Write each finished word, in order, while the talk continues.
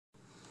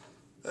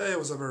Hey,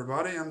 what's up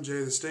everybody? I'm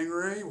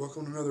Jaythestingray.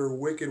 Welcome to another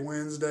Wicked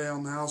Wednesday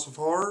on the House of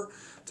Horror.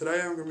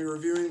 Today I'm going to be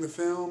reviewing the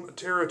film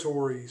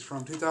Territories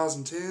from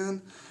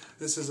 2010.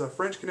 This is a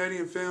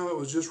French-Canadian film. It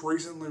was just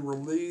recently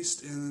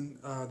released in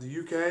the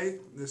UK.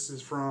 This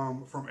is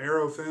from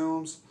Arrow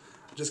Films.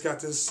 I just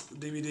got this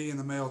DVD in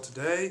the mail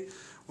today. I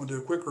want to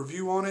do a quick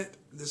review on it.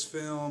 This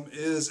film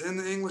is in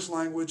the English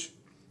language.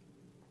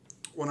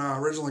 When I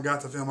originally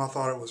got the film, I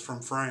thought it was from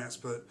France,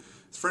 but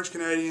it's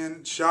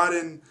French-Canadian, shot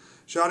in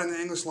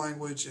the English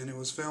language, and it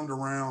was filmed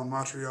around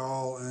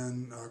Montreal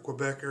and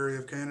Quebec area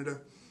of Canada.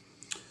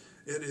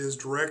 It is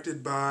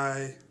directed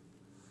by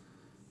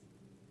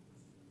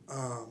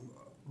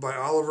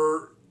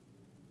Olivier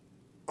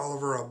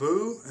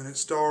Abbou, and it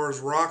stars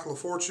Roc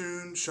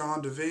LaFortune,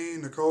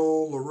 Devine,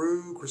 Nicole,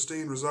 Leroux,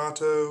 Christine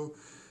Rosato,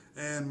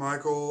 and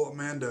Michael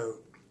Mando.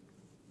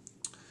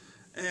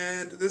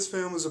 And this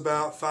film is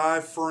about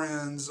 5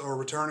 friends are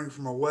returning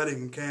from a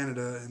wedding in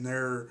Canada, and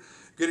they're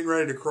getting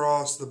ready to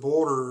cross the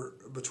border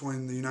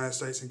between the United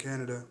States and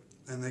Canada,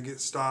 and they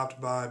get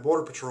stopped by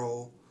Border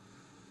Patrol,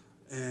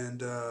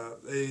 and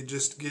they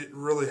just get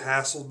really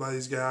hassled by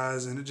these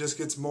guys, and it just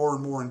gets more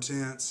and more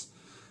intense,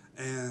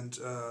 and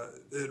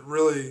it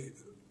really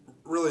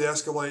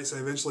escalates. They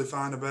eventually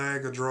find a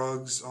bag of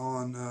drugs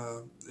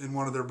in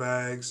one of their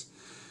bags.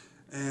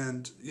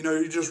 And, you know,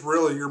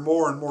 you're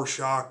more and more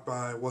shocked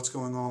by what's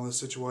going on in this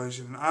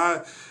situation. And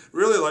I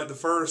really, the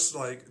first,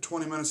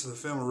 20 minutes of the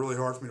film were really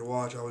hard for me to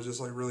watch. I was just,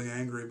 really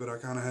angry, but I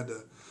kind of had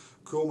to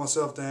cool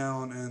myself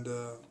down and,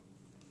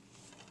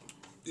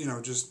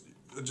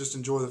 just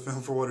enjoy the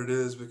film for what it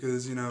is.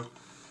 Because,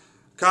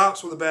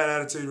 cops with a bad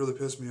attitude really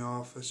piss me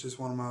off. It's just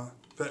one of my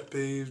pet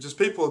peeves. Just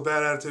people with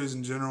bad attitudes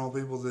in general,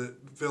 people that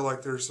feel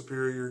like they're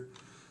superior.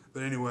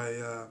 But anyway,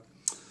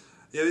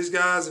 yeah, these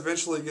guys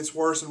eventually gets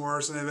worse and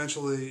worse, and they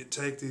eventually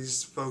take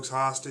these folks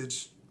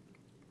hostage.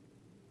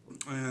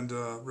 And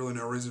really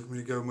no reason for me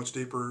to go much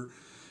deeper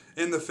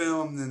in the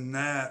film than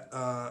that.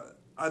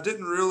 I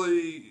didn't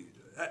really,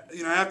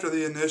 after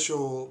the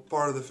initial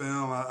part of the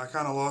film, I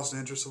kind of lost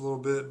interest a little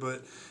bit,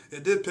 but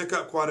it did pick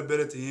up quite a bit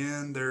at the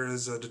end. There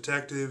is a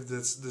detective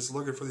that's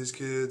looking for these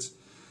kids,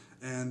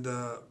 and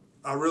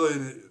I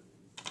really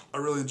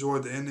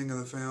enjoyed the ending of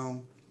the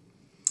film.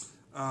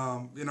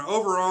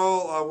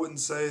 Overall, I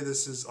wouldn't say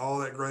this is all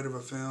that great of a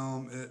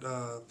film.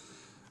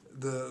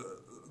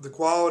 The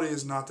quality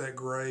is not that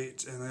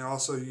great, and they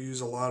also use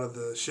a lot of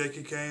the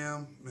shaky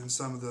cam in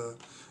some of the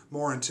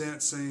more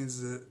intense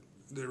scenes that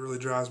really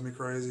drives me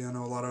crazy. I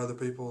know a lot of other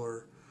people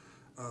are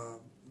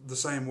the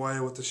same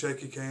way with the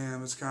shaky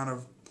cam. It's kind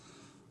of,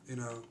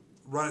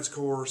 run its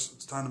course.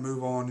 It's time to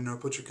move on.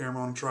 Put your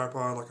camera on a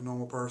tripod like a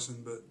normal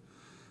person, but.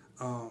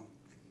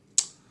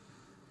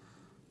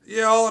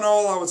 Yeah, all in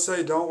all, I would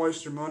say don't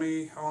waste your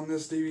money on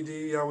this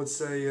DVD. I would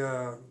say,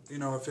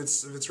 if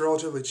it's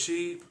relatively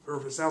cheap, or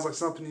if it sounds like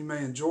something you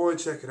may enjoy,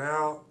 check it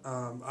out.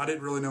 I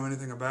didn't really know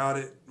anything about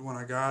it when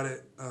I got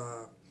it,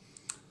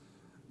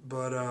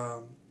 but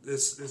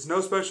it's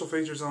no special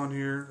features on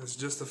here. It's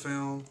just the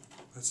film.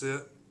 That's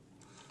it.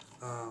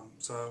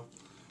 So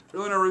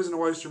really no reason to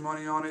waste your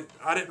money on it.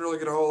 I didn't really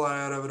get a whole lot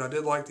out of it. I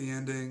did like the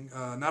ending.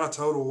 Not a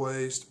total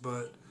waste,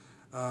 but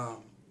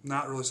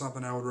not really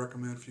something I would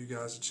recommend for you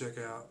guys to check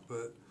out.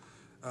 But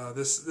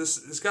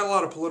it's got a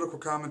lot of political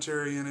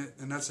commentary in it,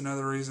 and that's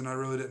another reason I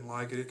really didn't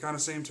like it. It kind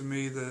of seemed to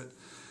me that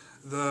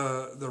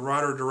the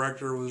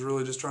writer-director was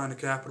really just trying to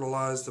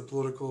capitalize on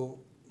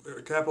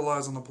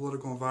the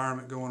political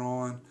environment going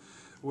on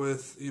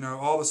with,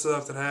 all the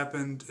stuff that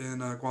happened in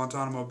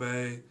Guantanamo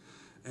Bay,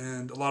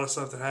 and a lot of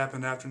stuff that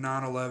happened after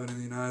 9/11 in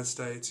the United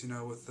States,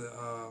 with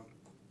the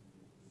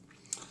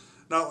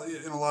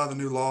a lot of the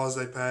new laws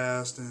they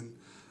passed, and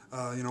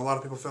a lot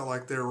of people felt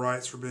like their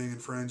rights were being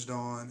infringed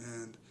on,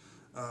 and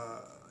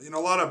a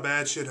lot of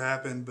bad shit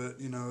happened, but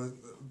a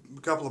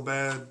couple of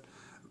bad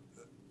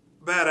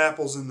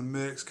apples in the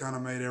mix kind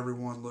of made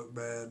everyone look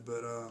bad.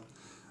 But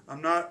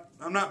I'm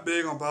not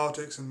big on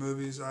politics in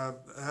movies. I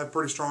have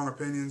pretty strong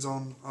opinions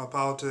on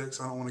politics.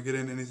 I don't want to get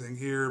into anything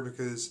here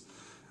because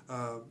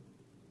I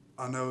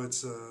know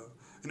it's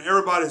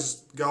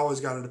everybody's always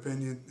got an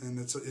opinion, and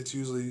it's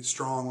usually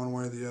strong one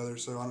way or the other.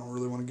 So I don't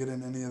really want to get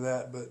into any of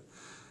that, but.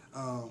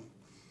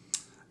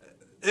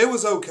 It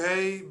was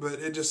okay, but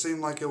it just seemed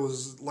like it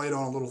was laid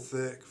on a little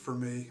thick for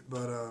me.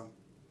 But,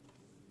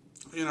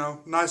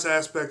 nice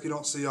aspect you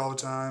don't see all the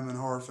time in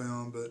horror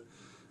film. But,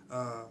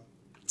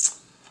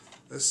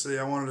 let's see,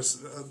 I wanted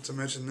to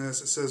mention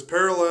this. It says,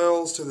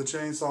 parallels to the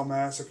Chainsaw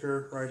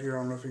Massacre right here.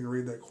 I don't know if you can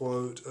read that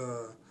quote.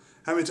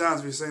 How many times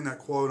have you seen that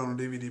quote on a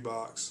DVD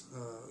box?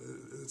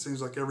 It seems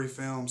like every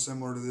film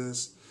similar to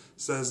this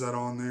says that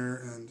on there,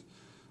 and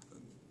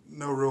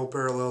no real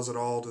parallels at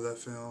all to that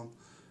film.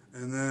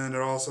 And then it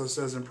also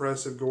says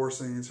impressive gore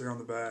scenes here on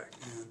the back,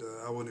 and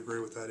I wouldn't agree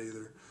with that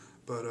either.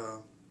 But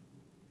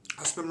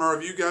that's been my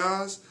review,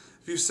 guys.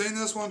 If you've seen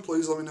this one,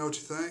 please let me know what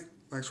you think.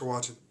 Thanks for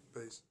watching.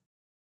 Peace.